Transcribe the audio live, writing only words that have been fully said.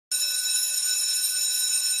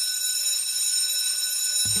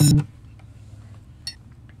Hey,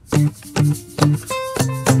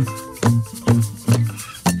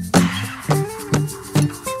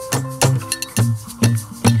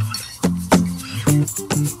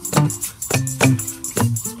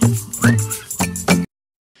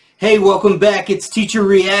 welcome back. It's Teacher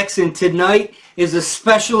Reacts, and tonight is a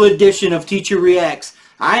special edition of Teacher Reacts.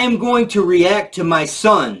 I am going to react to my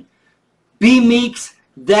son, MEAKS,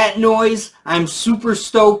 That Noise. I'm super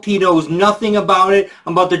stoked. He knows nothing about it.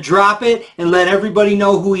 I'm about to drop it and let everybody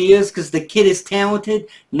know who he is, because the kid is talented,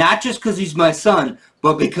 not just because he's my son,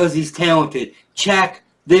 but because he's talented. Check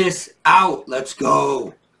this out. Let's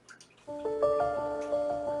go.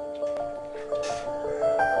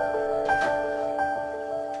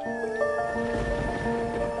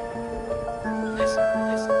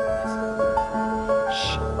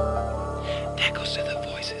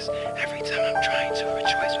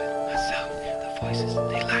 Voices,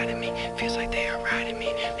 they lie to me, feels like they are riding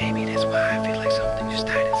me. Maybe that's why I feel like something just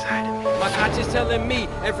died inside of me. My conscience telling me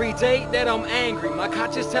every day that I'm angry. My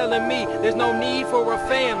conscience telling me there's no need for a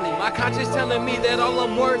family. My conscience telling me that all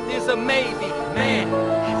I'm worth is a maybe. Man,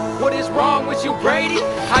 what is wrong with you, Brady?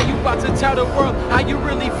 How you about to tell the world how you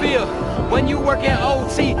really feel when you work at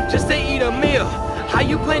OT just to eat a meal? How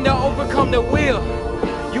you plan to overcome the will?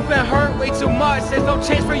 You've been hurt way too much, there's no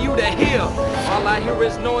chance for you to heal. All I hear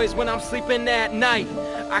is noise when I'm sleeping at night.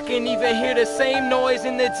 I can even hear the same noise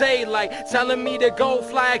in the daylight, telling me to go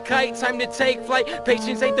fly a kite, time to take flight.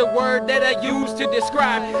 Patience ain't the word that I use to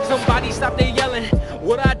describe. Somebody stop their yelling,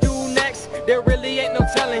 what I do next, there really ain't no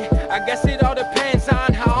telling. I guess it all depends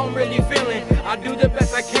on how I'm really feeling. I do the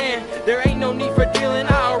best I can, there ain't no need for dealing,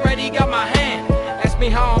 I already got my hand. Ask me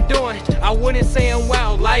how I'm doing, I wouldn't say I'm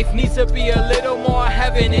well. Life needs to be a little more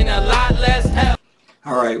heaven and a lot less hell.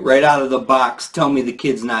 Alright, right out of the box, tell me the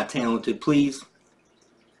kid's not talented, please.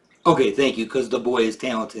 Okay, thank you, because the boy is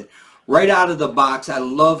talented. Right out of the box, I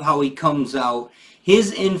love how he comes out.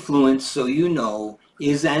 His influence, so you know,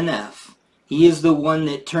 is NF. He is the one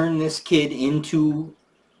that turned this kid into,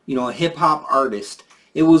 you know, a hip-hop artist.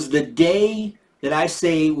 It was the day that I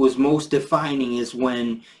say was most defining, is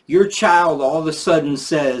when your child all of a sudden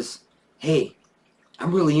says, hey,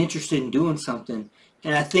 I'm really interested in doing something,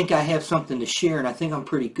 and I think I have something to share, and I think I'm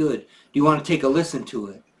pretty good. Do you want to take a listen to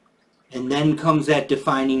it? And then comes that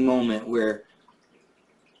defining moment where,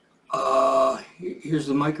 here's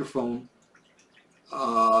the microphone,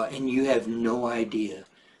 and you have no idea.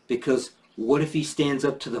 Because what if he stands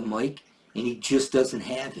up to the mic and he just doesn't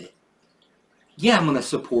have it? Yeah, I'm going to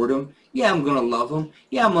support him. Yeah, I'm going to love him.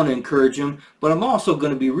 Yeah, I'm going to encourage him. But I'm also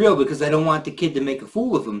going to be real, because I don't want the kid to make a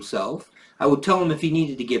fool of himself. I would tell him if he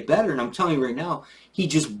needed to get better, and I'm telling you right now, he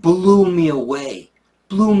just blew me away.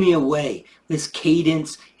 Blew me away. His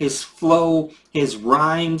cadence, his flow, his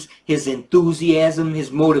rhymes, his enthusiasm,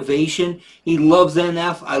 his motivation. He loves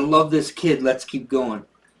NF. I love this kid. Let's keep going.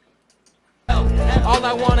 All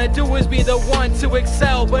I wanna do is be the one to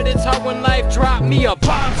excel, but it's hard when life dropped me a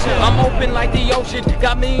bombshell. I'm open like the ocean,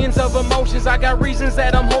 got millions of emotions. I got reasons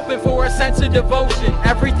that I'm hoping for a sense of devotion.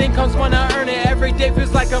 Everything comes when I earn it, every day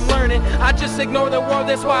feels like I'm learning. I just ignore the world,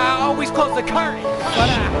 that's why I always close the curtain.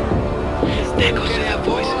 There goes to the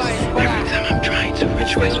voices, every time I'm trying to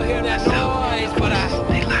rejoice with myself. Voices,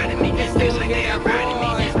 they lie to me, feels like they are riding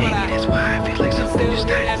me. Maybe that's why I feel like something just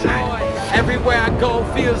died inside. Everywhere I go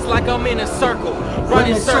feels like I'm in a circle,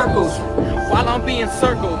 running circles while I'm being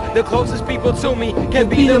circled. The closest people to me can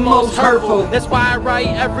be the most hurtful. That's why I write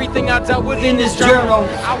everything I dealt with in this journal.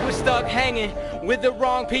 I was stuck hanging with the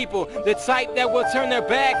wrong people, the type that will turn their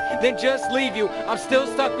back, then just leave you. I'm still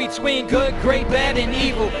stuck between good, great, bad, and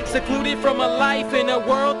evil, secluded from a life in a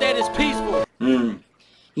world that is peaceful.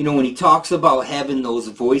 You know, when he talks about having those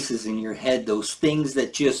voices in your head, those things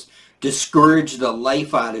that just discourage the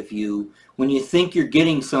life out of you, when you think you're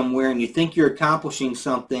getting somewhere and you think you're accomplishing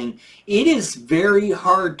something, it is very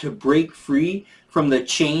hard to break free from the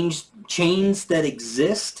chains that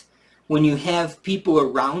exist when you have people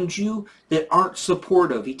around you that aren't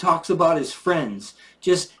supportive. He talks about his friends,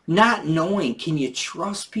 just not knowing, can you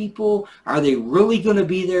trust people? Are they really going to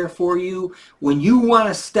be there for you? When you want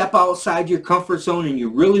to step outside your comfort zone and you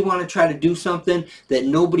really want to try to do something that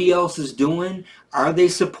nobody else is doing, are they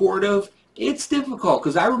supportive? It's difficult,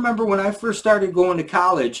 because I remember when I first started going to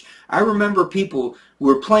college, I remember people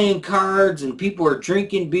were playing cards and people were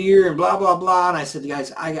drinking beer and blah, blah, blah. And I said,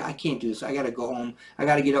 guys, I can't do this. I got to go home. I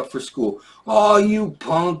got to get up for school. Oh, you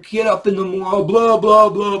punk, get up in the morning, blah, blah,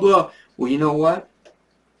 blah, blah. Well, you know what?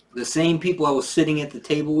 The same people I was sitting at the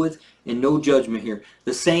table with, and no judgment here,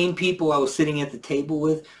 the same people I was sitting at the table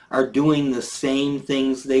with are doing the same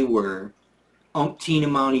things they were umpteen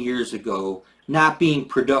amount of years ago, not being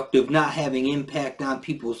productive, not having impact on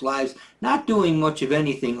people's lives, not doing much of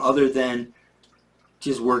anything other than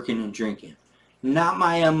just working and drinking. Not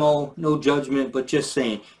my MO, no judgment, but just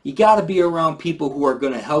saying, you got to be around people who are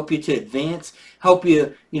going to help you to advance, help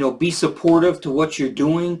you, be supportive to what you're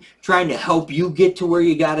doing, trying to help you get to where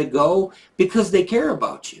you got to go, because they care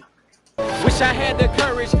about you. Wish I had the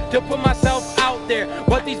courage to put myself out there,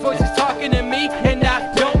 but these voices talking to me and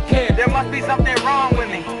I don't care. There must be something wrong with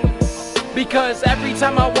me, because every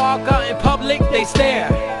time I walk out in public they stare.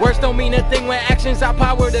 Words don't mean a thing when actions are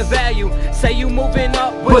power to value. Say you moving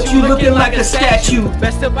up, but you looking like a statue.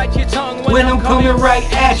 Best to bite your tongue when I'm coming right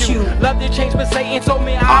at you. Love to change, but Satan told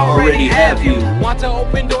me I already have you. Want to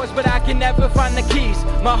open doors, but I can never find the keys.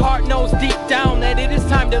 My heart knows deep down that it is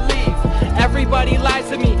time to leave. Everybody lies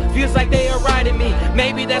to me, feels like they are riding me.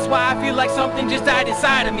 Maybe that's why I feel like something just died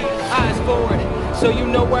inside of me. Eyes forward, so you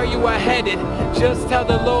know where you are headed. Just tell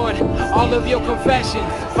the Lord all of your confessions.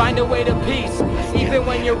 Find a way to peace, even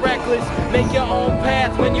when you're reckless. Make your own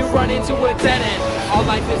path when you run into a dead end. All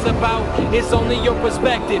life is about is only your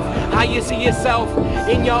perspective, how you see yourself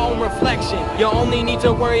in your own reflection. You only need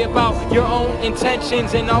to worry about your own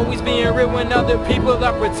intentions, and always being real when other people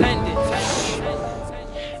are pretending.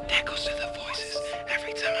 That goes to the voices.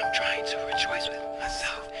 Every time I'm trying to rejoice with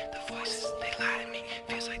myself, the voices, they lie to me.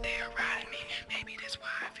 Feels like they are riding me. Maybe that's why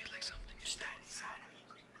I feel like something just died inside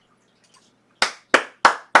of me.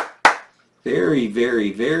 Very,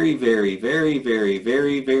 very, very, very, very, very,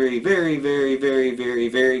 very, very, very, very, very, very,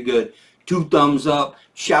 very good. 2 thumbs up.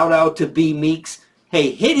 Shout out to MEAKS.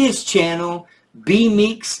 Hey, hit his channel.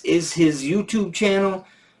 MEAKS is his YouTube channel.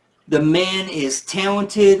 The man is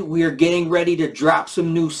talented. We are getting ready to drop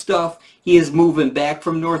some new stuff. He is moving back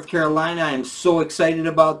from North Carolina. I am so excited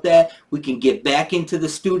about that. We can get back into the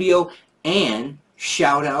studio, and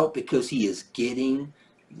shout out because he is getting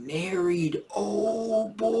married. Oh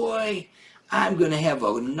boy. I'm going to have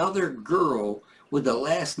another girl with the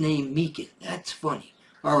last name Meakin. That's funny.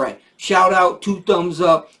 Alright, shout out, 2 thumbs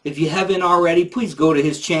up. If you haven't already, please go to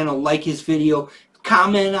his channel, like his video,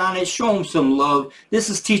 comment on it, show him some love. This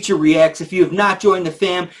is Teacher Reacts. If you have not joined the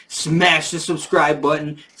fam, smash the subscribe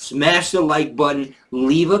button, smash the like button,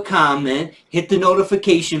 leave a comment, hit the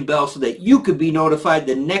notification bell so that you could be notified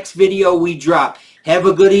the next video we drop. Have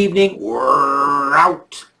a good evening. We're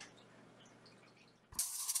out.